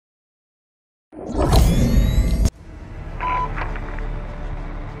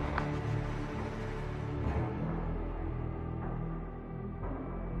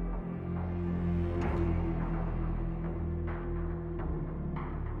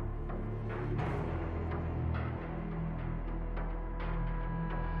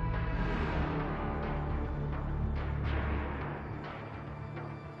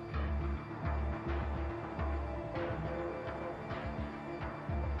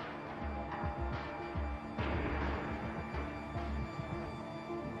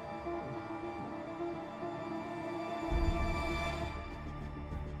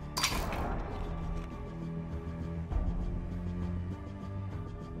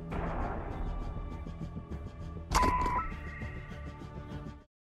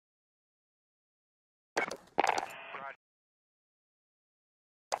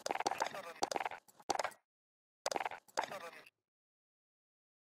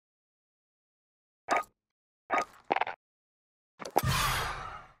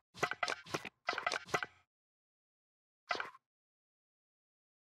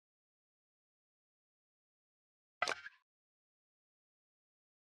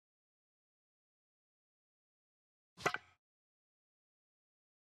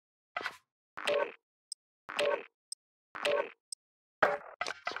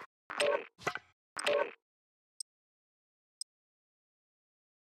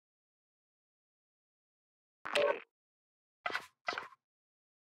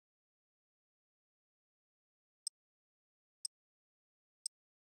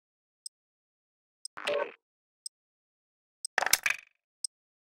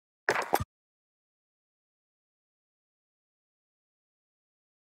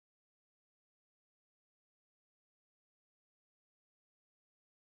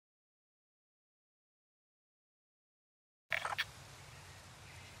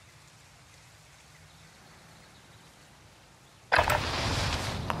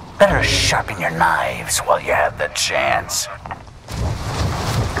Better sharpen your knives while you have the chance.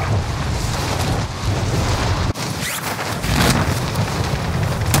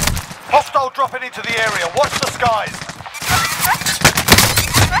 Hostile dropping into the area. Watch the skies.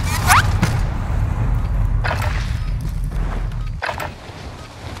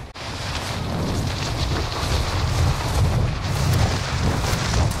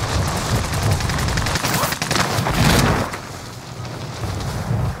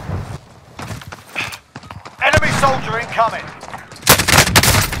 Enemy soldier incoming.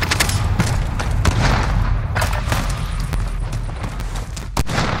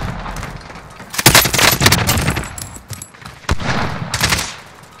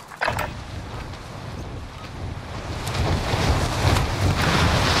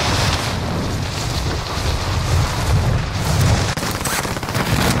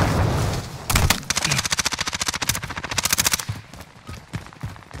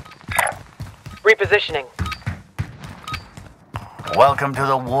 Repositioning. Welcome to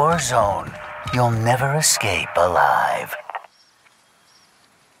the war zone. You'll never escape alive.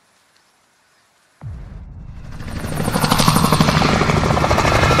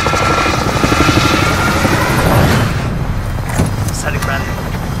 Setting ready.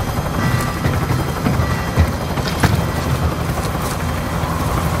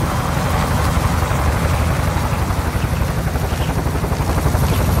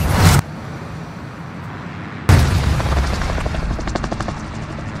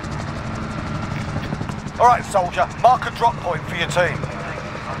 Alright, soldier. Mark a drop point for your team.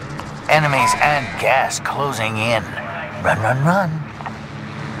 Enemies and gas closing in. Run, run, run.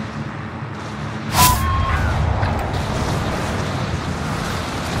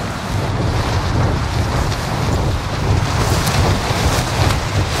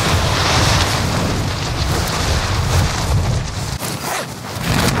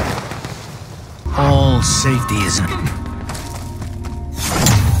 All safety isn't...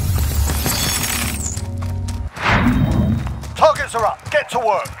 Targets are up. Get to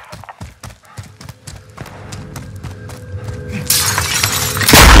work.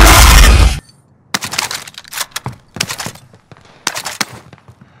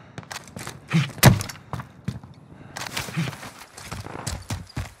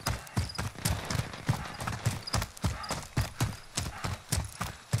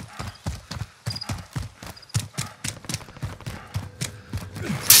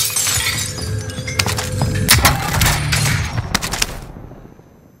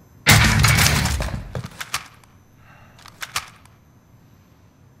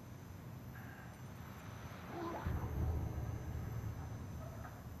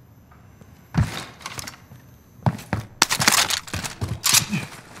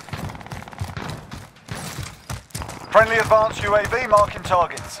 Friendly advanced UAV marking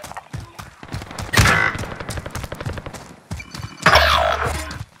targets.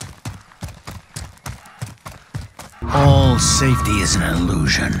 All safety is an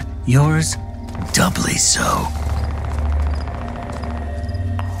illusion. Yours, doubly so.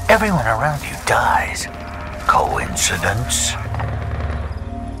 Everyone around you dies. Coincidence?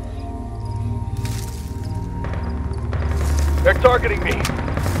 They're targeting me.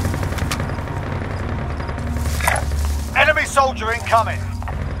 Enemy soldier incoming.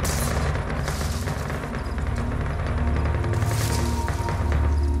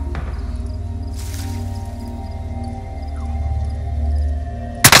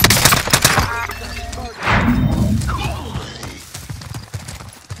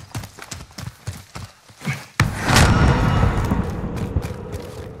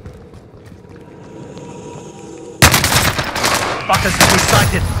 Fuckers to be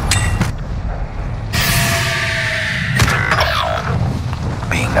sighted.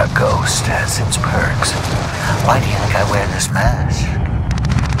 Being a ghost has its perks. Why do you think I wear this mask?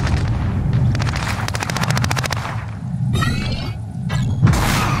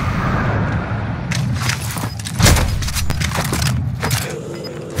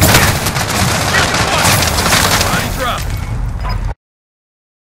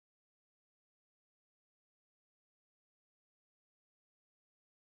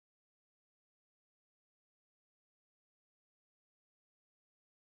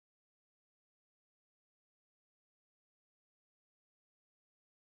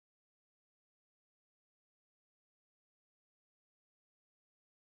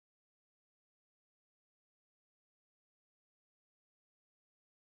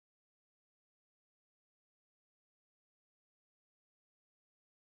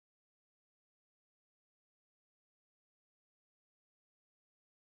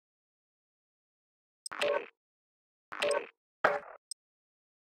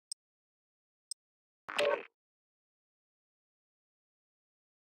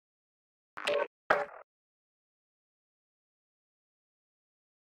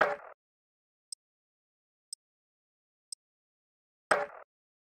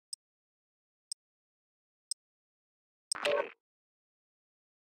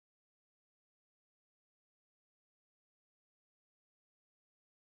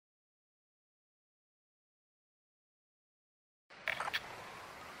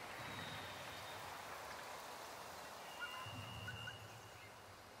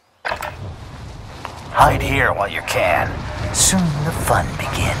 Hide here while you can. Soon the fun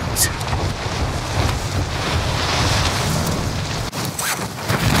begins.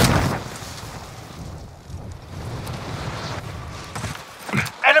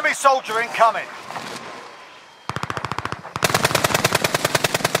 Enemy soldier incoming.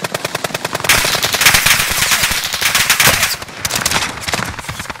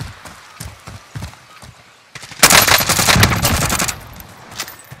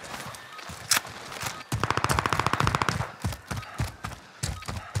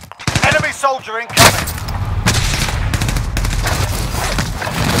 Enemy soldier incoming.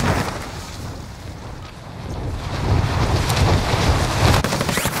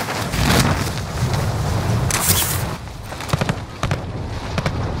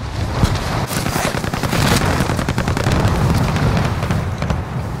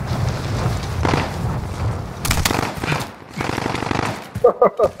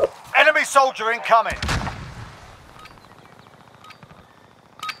 Enemy soldier incoming.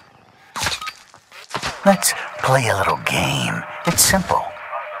 Let's play a little game. It's simple.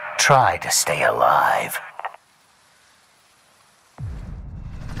 Try to stay alive.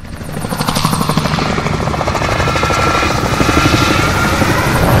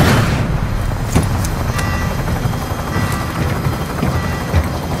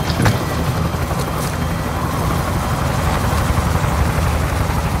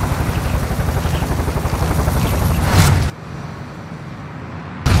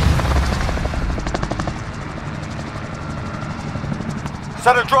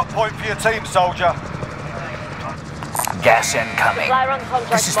 Set a drop point for your team, soldier. Gas incoming. Supply run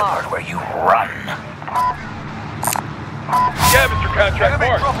contract This is the marked. part where you run. Scavenger contract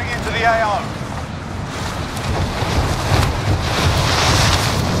Enemy dropping into the AO.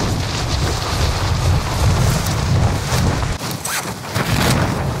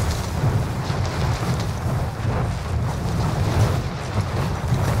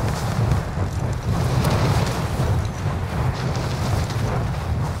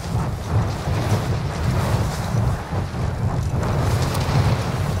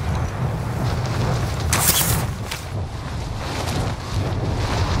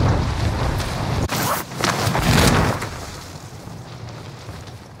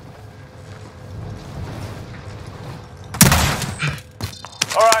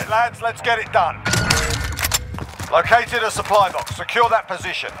 Alright, lads, let's get it done. Located a supply box. Secure that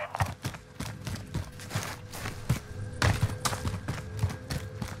position.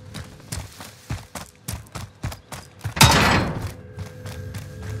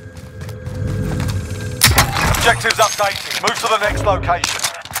 Objectives updated. Move to the next location.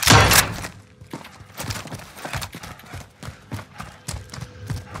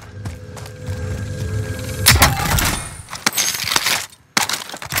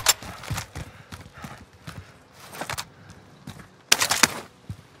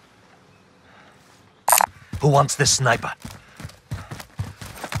 Who wants this sniper?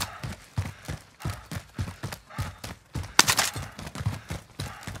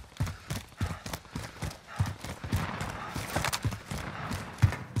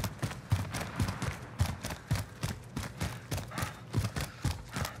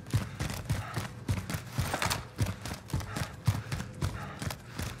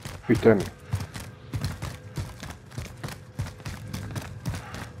 Return.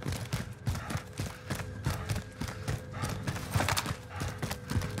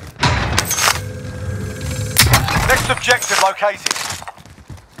 Next objective located.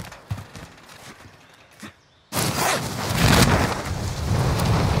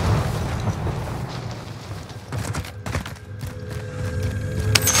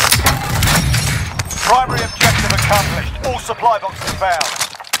 Primary objective accomplished. All supply boxes found.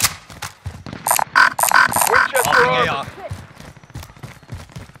 Winchester Offering on. AR.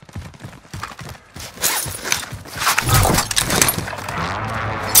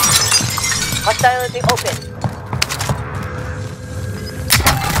 Hostility open.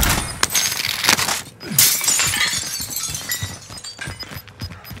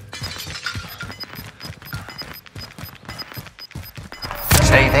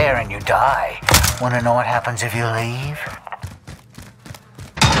 Stay there and you die. Wanna know what happens if you leave?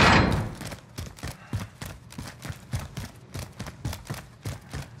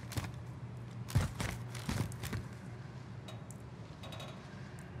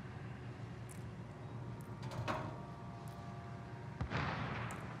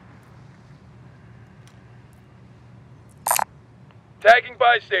 Tagging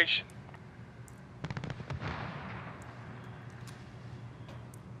buy station.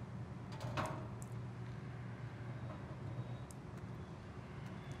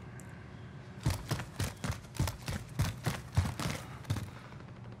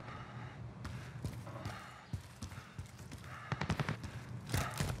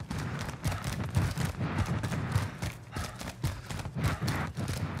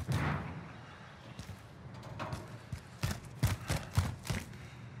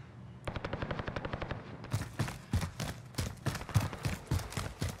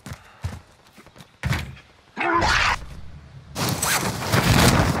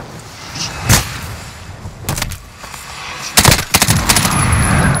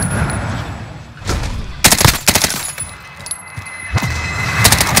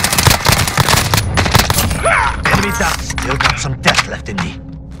 Enemy down. Still got some death left in me.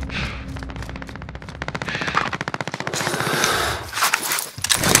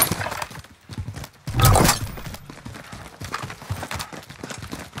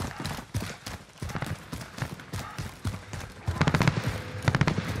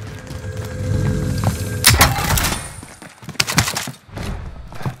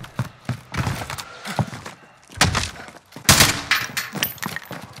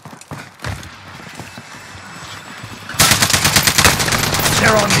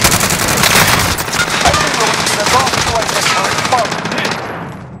 They're on me.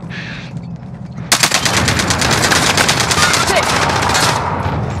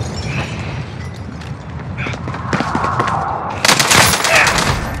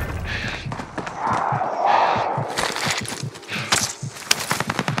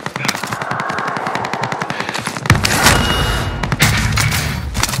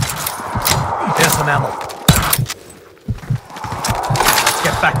 Here's some ammo. Let's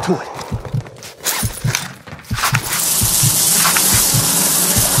get back to it.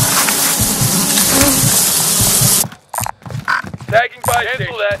 Tagging buy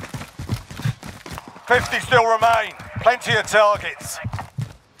station. That. 50 still remain. Plenty of targets.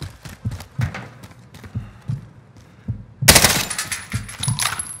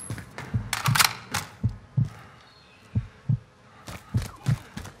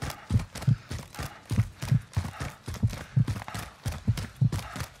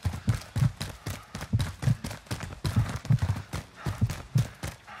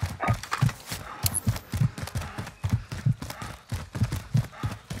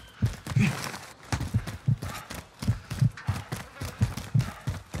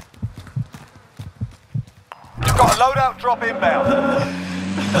 A loadout drop inbound.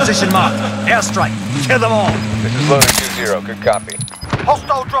 Position marked. Airstrike. Kill them all. This is Loader 2-0. Good copy.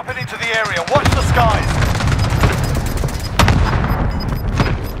 Hostile dropping into the area. Watch the skies.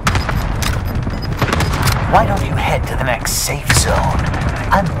 Why don't you head to the next safe zone?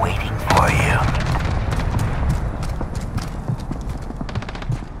 I'm waiting for you.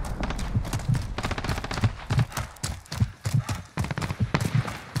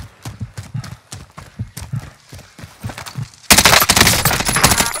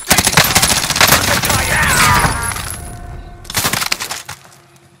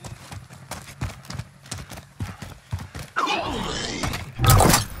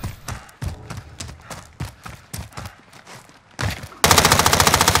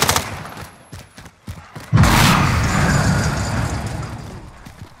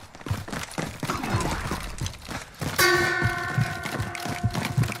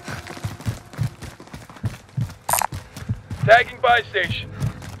 Tagging buy station.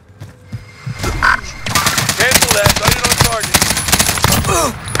 Cancel that. Sighted on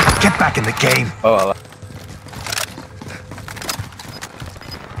target. Get back in the game. Oh,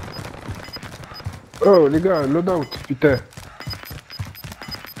 Oh les gars, loadout, putain.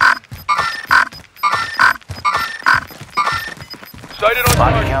 sighted on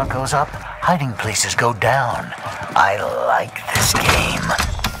Body target. count goes up, hiding places go down. I like this game.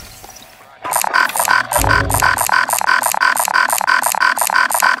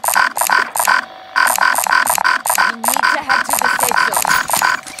 You need to head to the safe zone.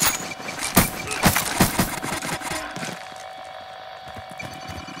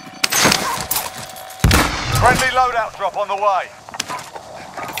 Friendly loadout drop on the way.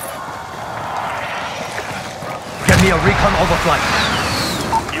 Get me a recon overflight.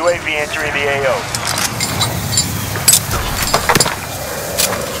 UAV entering the AO.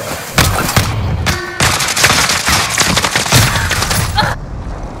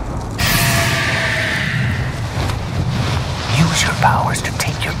 Use your powers to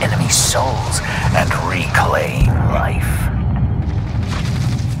take your enemy's souls and reclaim life.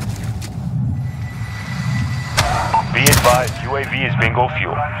 Be advised, UAV is bingo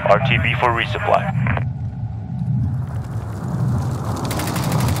fuel. RTB for resupply.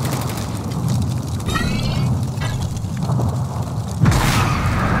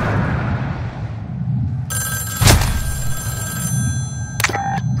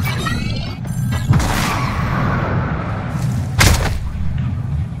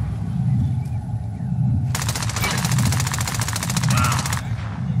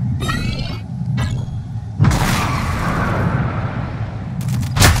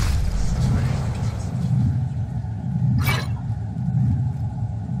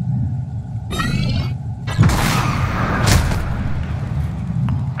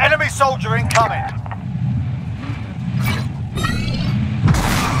 Enemy soldier incoming.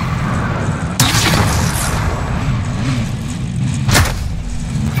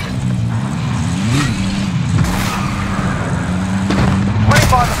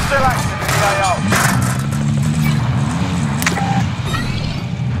 Wingfire still active in the AO.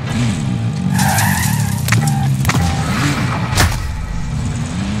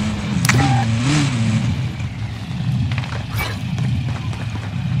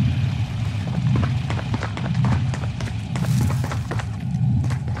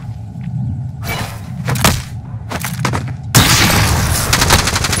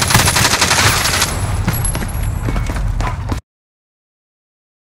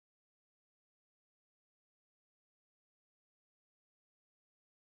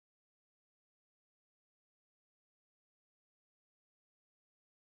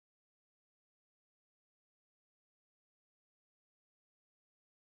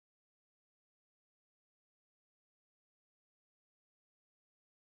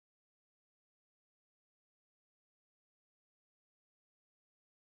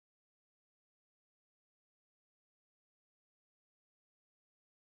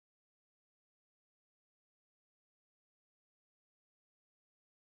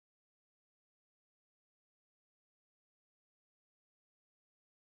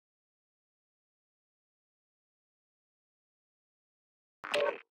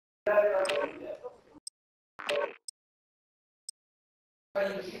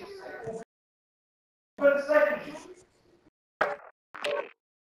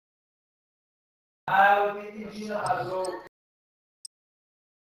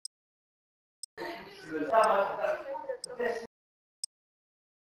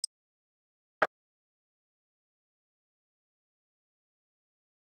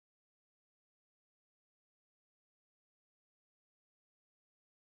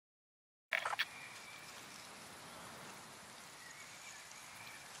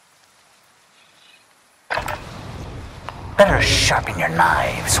 Better sharpen your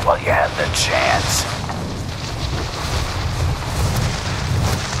knives while you have the chance.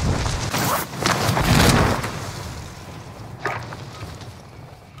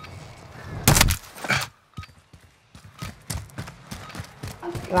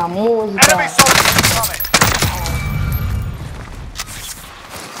 La musica. Enemy soldiers incoming.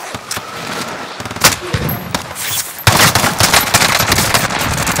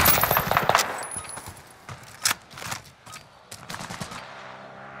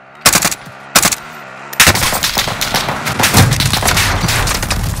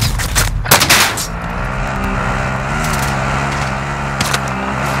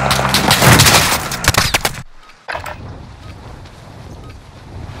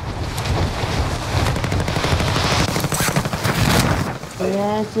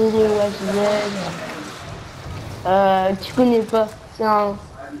 Tu connais pas, c'est un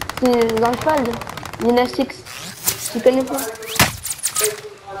cheval, Nina Six, tu connais pas?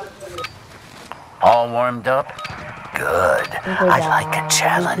 All warmed up? Good. I like a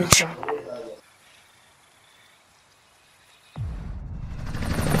challenge.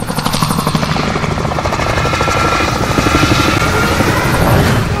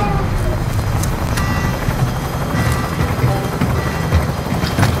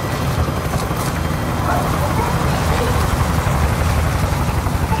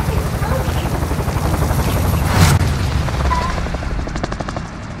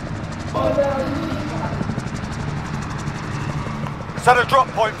 Set a drop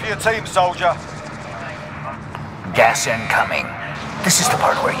point for your team, soldier. Gas incoming. This is the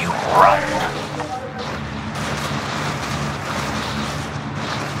part where you run.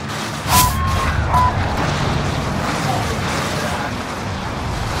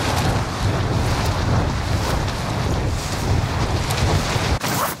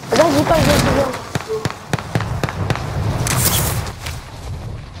 Vas-y, pas, viens.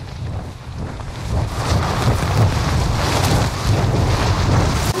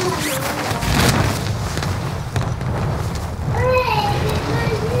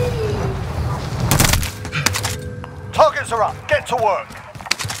 Targets are up. Get to work.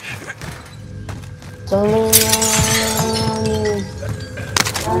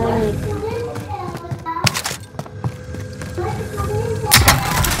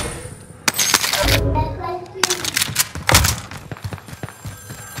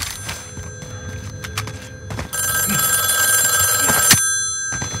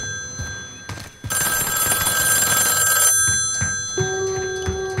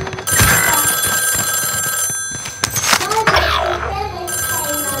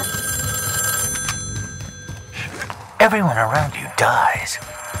 Everyone around you dies.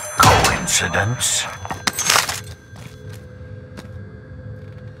 Coincidence?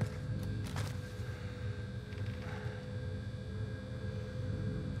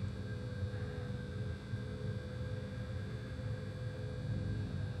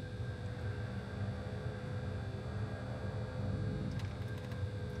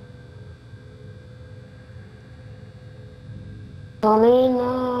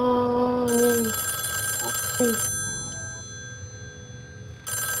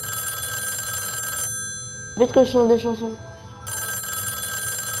 Vite que je chante des chansons.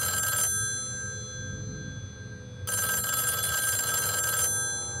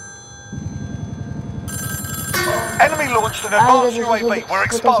 Enemy launched an advanced UAV. We're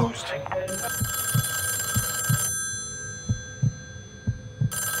exposed.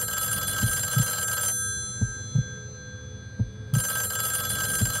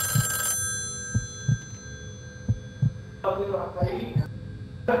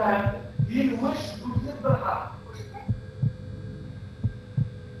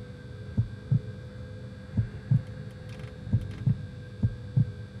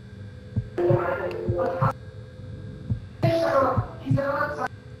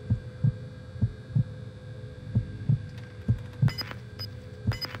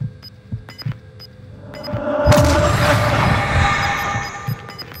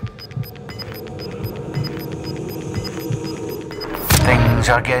 Things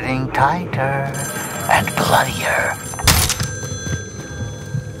are getting tighter and bloodier.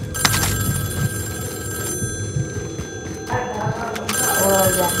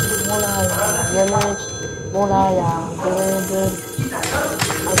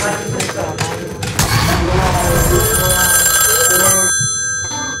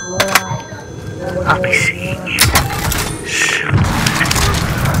 I'll be seeing you soon.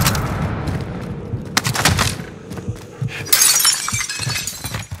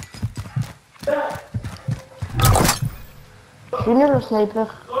 Je suis nul au sniper.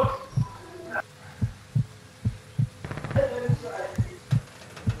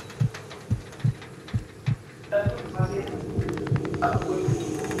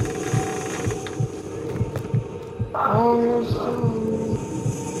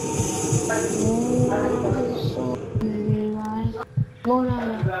 Mon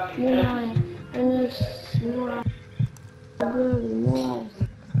arrière, mon arrière, mon arrière, mon arrière.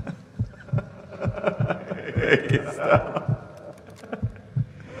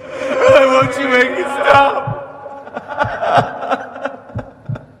 Won't you make it stop?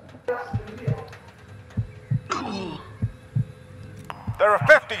 There are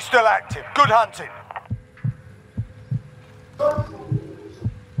 50 still active. Good hunting.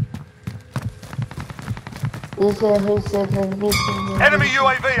 Enemy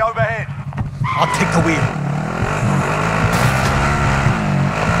UAV overhead. I'll take the wheel.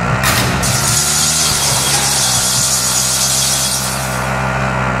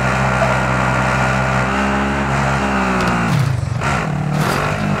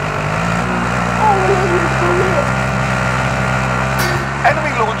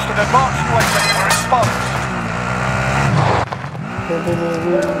 Enemy launched an advanced UAV. We're exposed.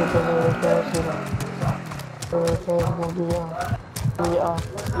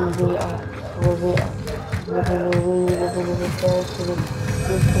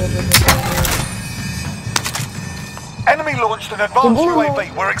 Enemy launched an advanced UAV.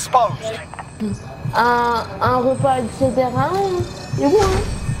 We're exposed. Un repas, etc. Et bon, hein.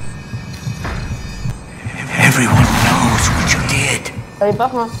 Everyone knows what you did. J'avais pas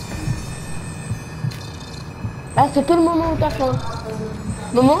faim. Là, c'est que le moment où t'as faim.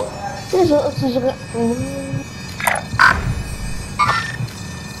 Moment, si je...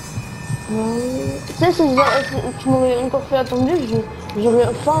 Tu sais, si tu m'aurais encore fait attendre,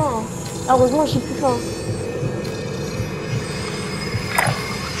 j'aurais faim. Heureusement, j'ai plus faim.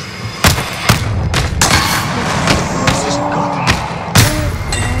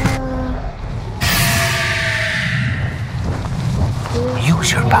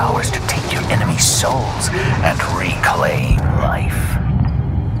 Use your powers to take your enemy's souls and reclaim life.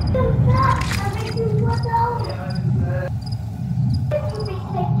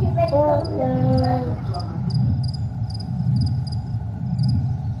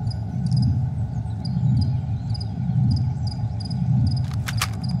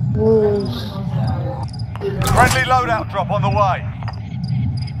 Friendly loadout drop on the way.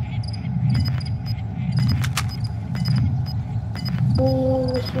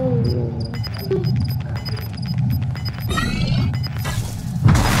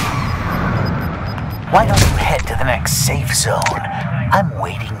 Why don't you head to the next safe zone? I'm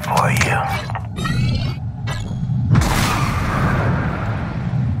waiting for you.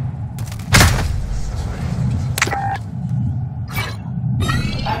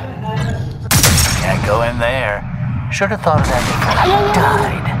 Can't go in there. Should have thought of that before you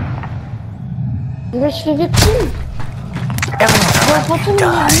died. Mais je fais victime. Everyone around you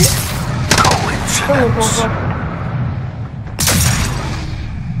dies. Coincidence.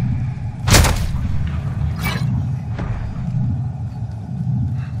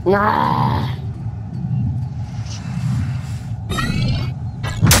 Nah.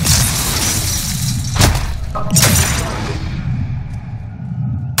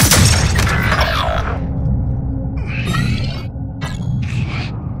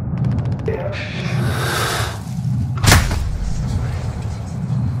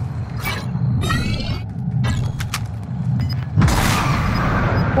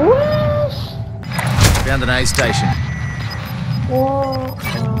 Wesh. Found an A station.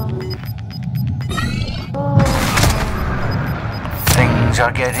 Things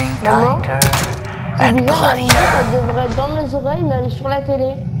are getting Maman, tighter c'est and bizarre, la musique, bloodier. elle devrait être dans mes oreilles, mais elle est sur la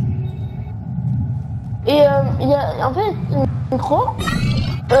télé. Et il y a, en fait, le micro,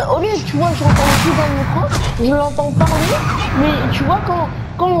 au lieu, tu vois, je l'entends plus dans le micro, je l'entends parler, mais tu vois,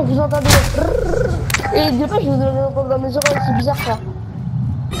 quand vous entendez le et des fois, je l'entends dans mes oreilles, c'est bizarre ça.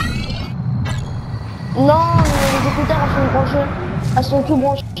 Non, les écouteurs, elles sont branchées, elles sont tout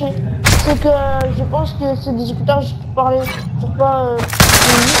branchées. C'est que je pense que c'est des écouteurs juste pour parler, pour pas...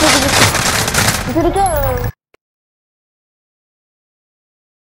 En tous les cas,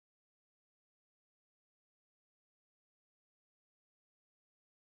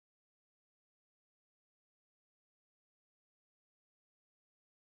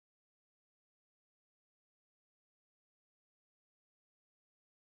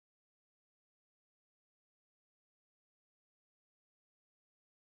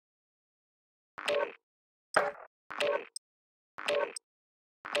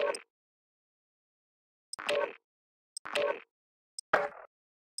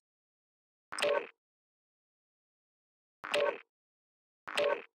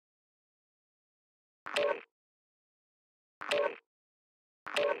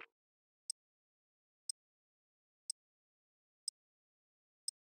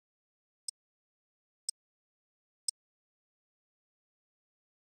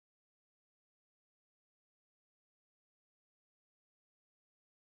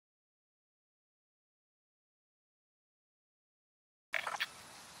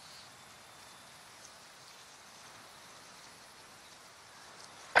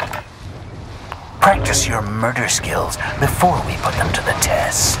 Practice your murder skills before we put them to the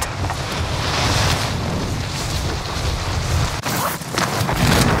test.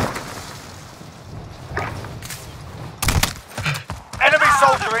 Enemy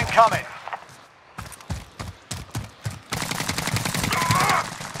soldier incoming.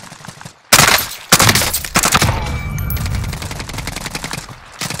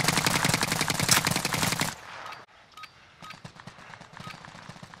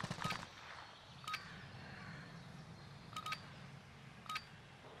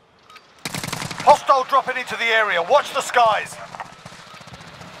 Hostile dropping into the area. Watch the skies.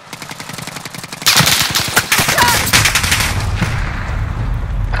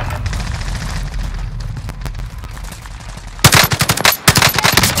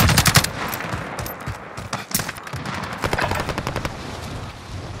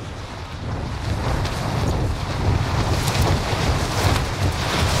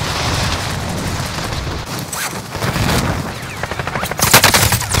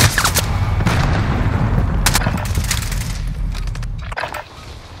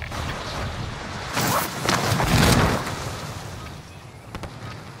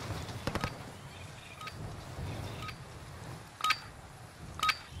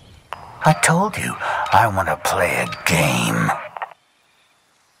 I told you, I want to play a game.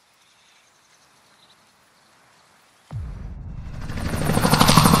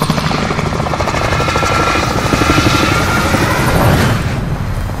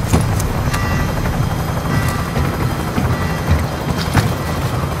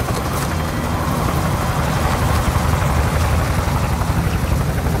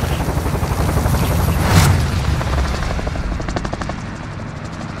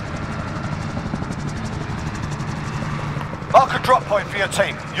 Mark a drop point for your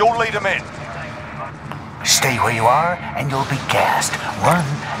team. You'll lead them in. Stay where you are and you'll be gassed. Run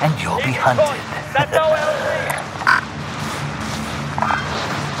and you'll be hunted.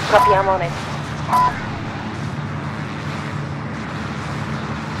 Copy, I'm on it.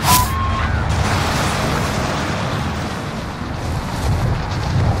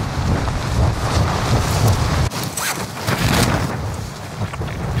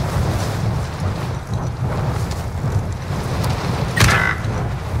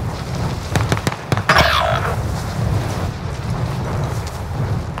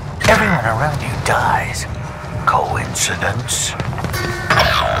 Everyone around you dies. Coincidence?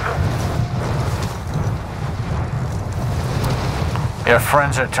 Your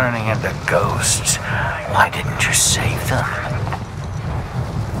friends are turning into ghosts. Why didn't you save them?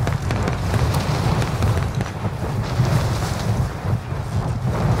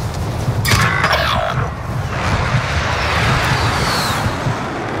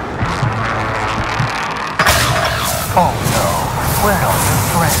 Oh no, where'd all your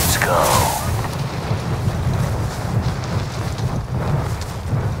friends go?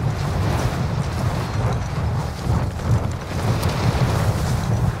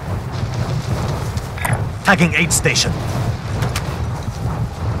 Tagging aid station.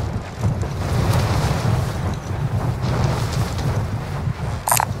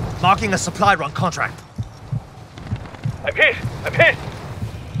 Marking a supply run contract. I'm hit! I'm hit!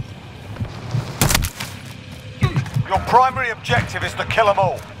 Your primary objective is to kill them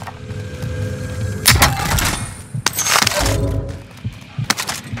all.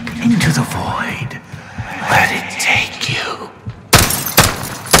 Into the void. Let it take you.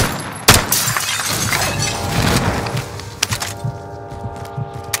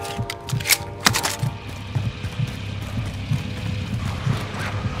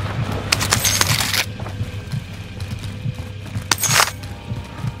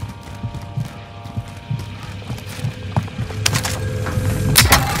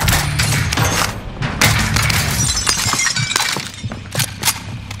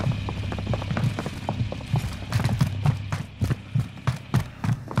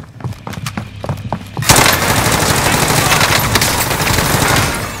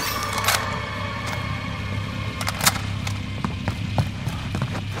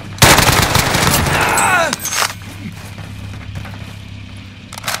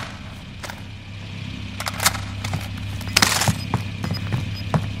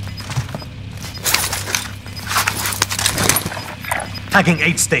 Tagging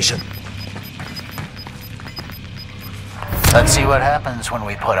aid station. Let's see what happens when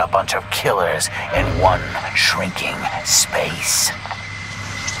we put a bunch of killers in one shrinking space.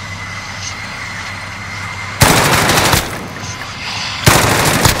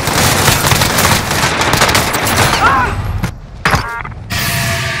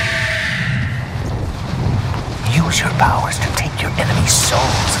 Use your powers to take your enemy's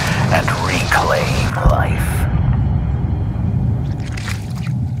souls and reclaim life.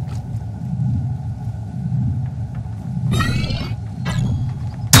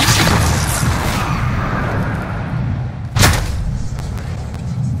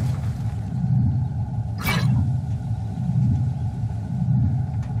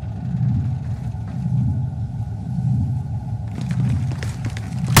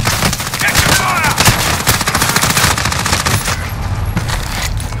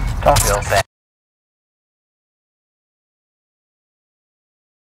 Feel bad.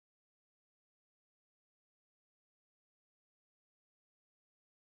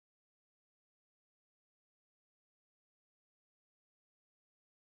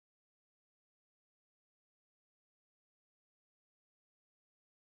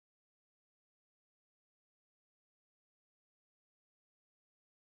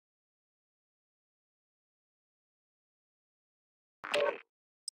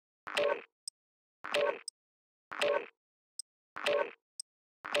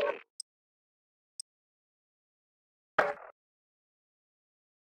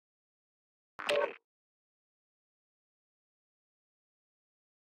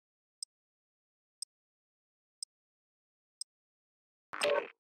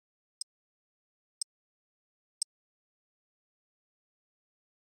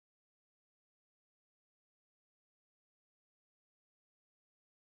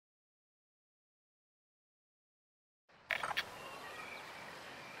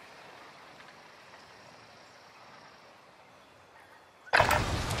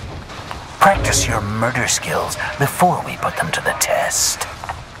 Practice your murder skills before we put them to the test.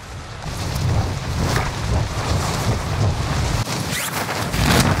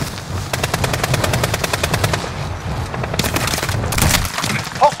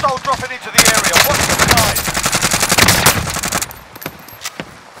 Hostile dropping into the area. Watch the skies.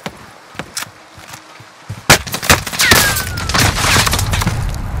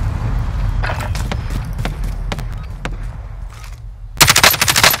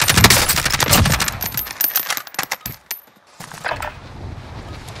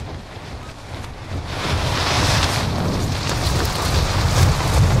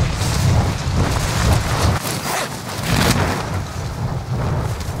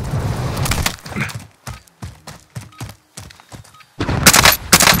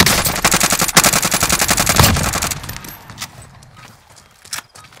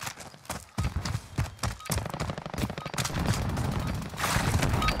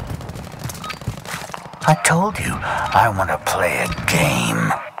 I told you, I want to play a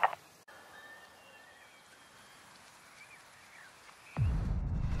game.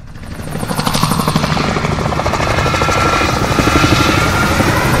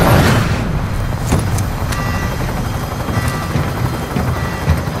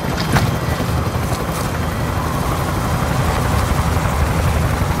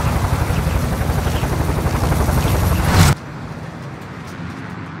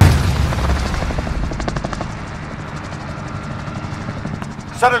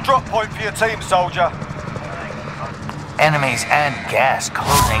 Set a drop point for your team, soldier. Enemies and gas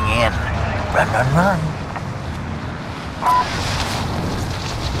closing in. Run, run, run.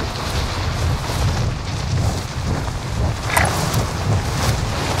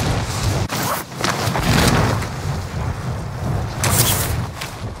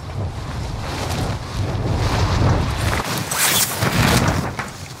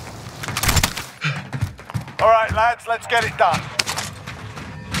 All right, lads, let's get it done.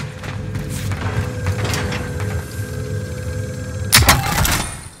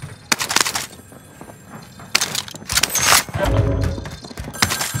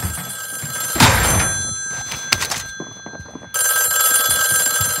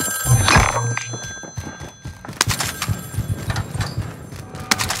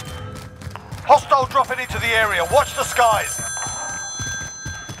 Hostile dropping into the area. Watch the skies.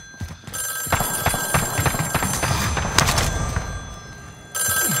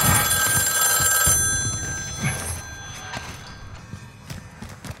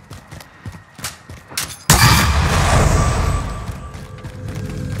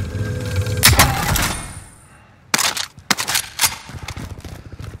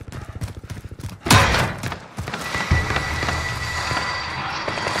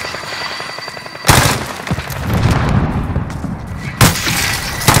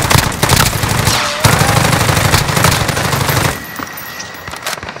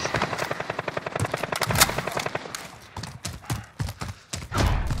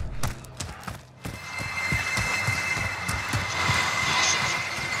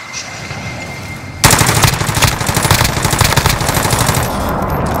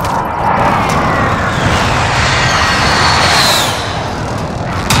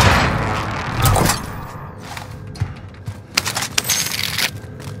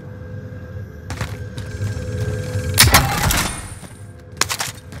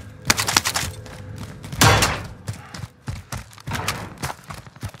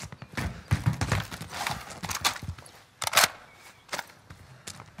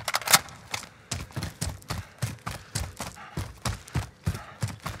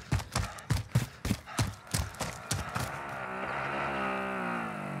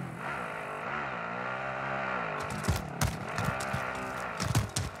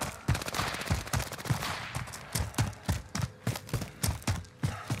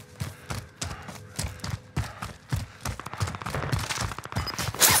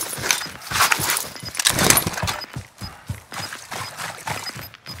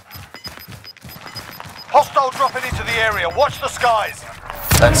 Hostile dropping into the area. Watch the skies.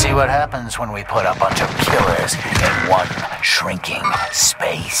 Let's see what happens when we put a bunch of killers in one shrinking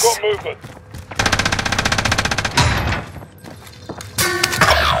space. Got movement.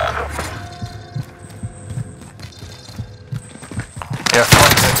 Your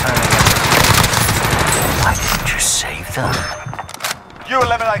friends are turning in. Why didn't you save them? You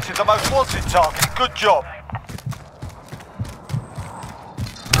eliminated the most wanted target. Good job.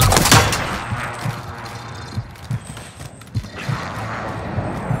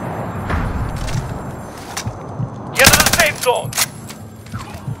 Get to the safe zone.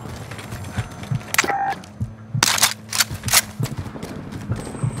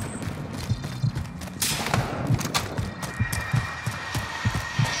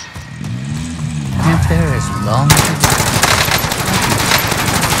 If there is long to go.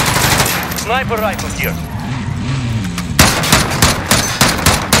 Sniper rifle here.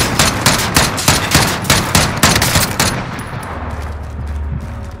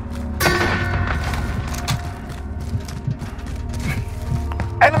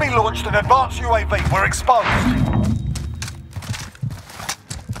 Enemy launched an advanced UAV. We're exposed.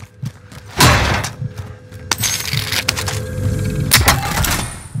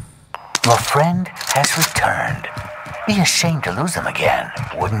 Your friend has returned. Be ashamed to lose them again,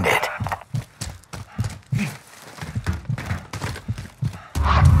 wouldn't it?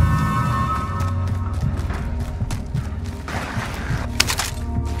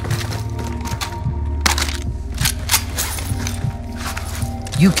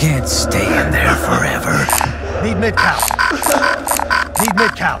 You can't stay in there forever. Need mid-count. Need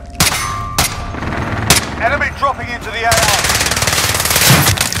mid-count. Enemy dropping into the AR.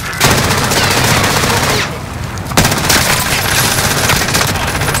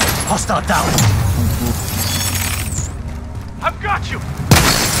 Hostile down. I've got you.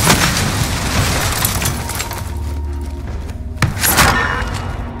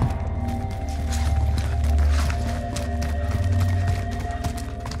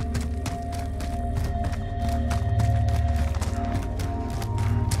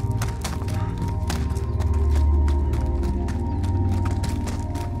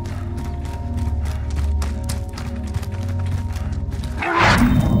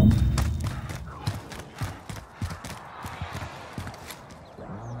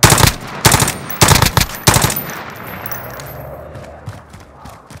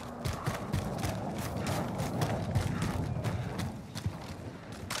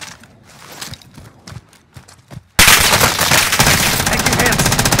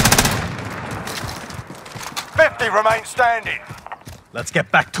 Remain standing. Let's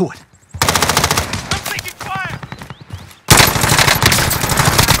get back to it. I'm taking fire.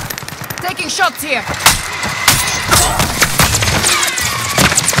 Taking shots here.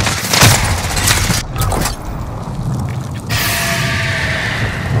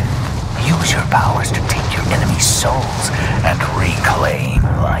 Use your powers to take your enemy's souls and reclaim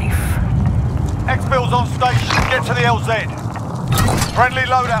life. Exfil's on station. Get to the LZ. Friendly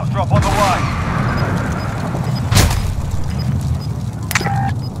loadout drop on the way.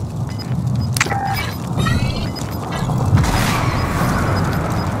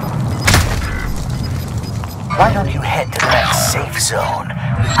 Why don't you head to the next safe zone?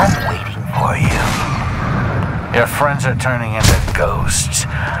 I'm waiting for you. Your friends are turning into ghosts.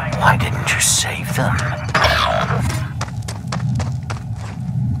 Why didn't you save them?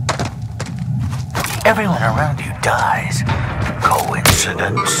 Everyone around you dies.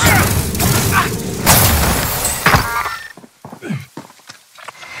 Coincidence?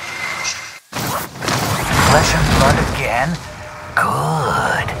 Flesh and blood again?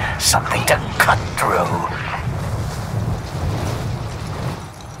 Good. Something to cut through.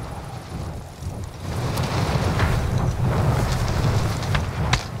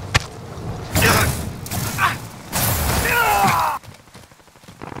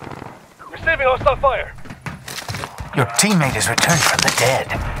 Receiving hostile fire. Your teammate has returned from the dead.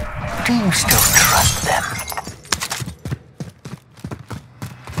 Do you still trust them?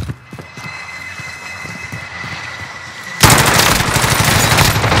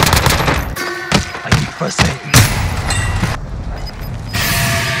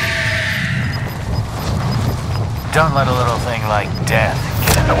 Don't let a little thing like death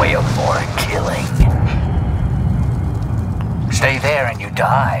get in the way of more killing. Stay there and you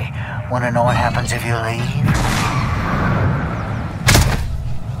die. Want to know what happens if you leave?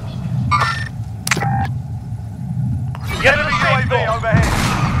 Get to the UAV overhead.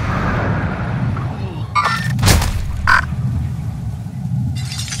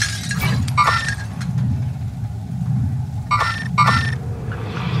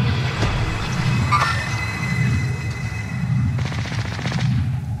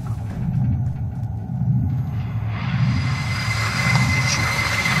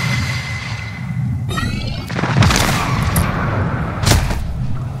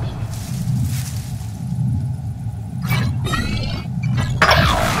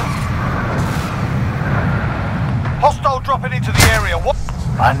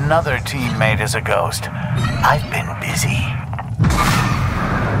 Another teammate is a ghost. I've been busy.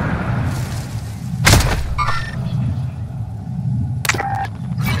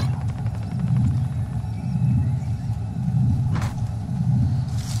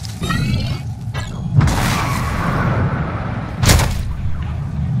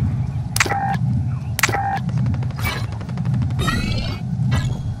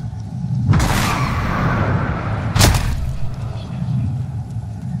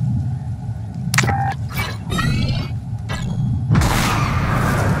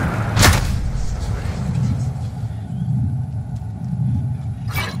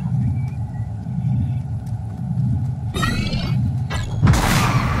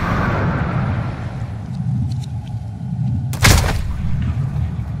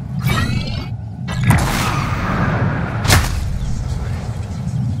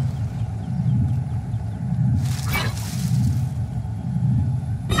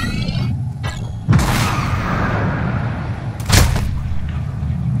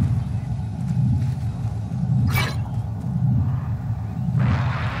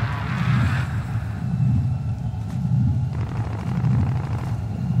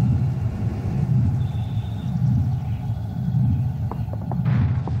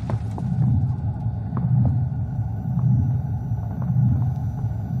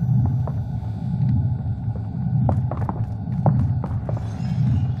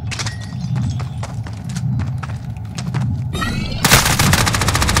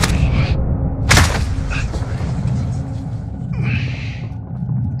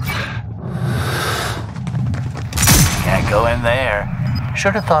 Go in there.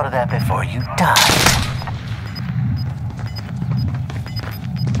 Should have thought of that before you died.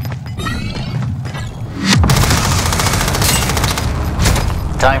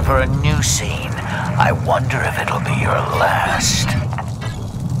 Time for a new scene. I wonder if it'll be your last.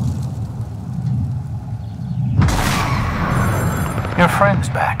 Your friend's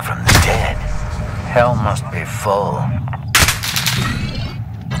back from the dead. Hell must be full.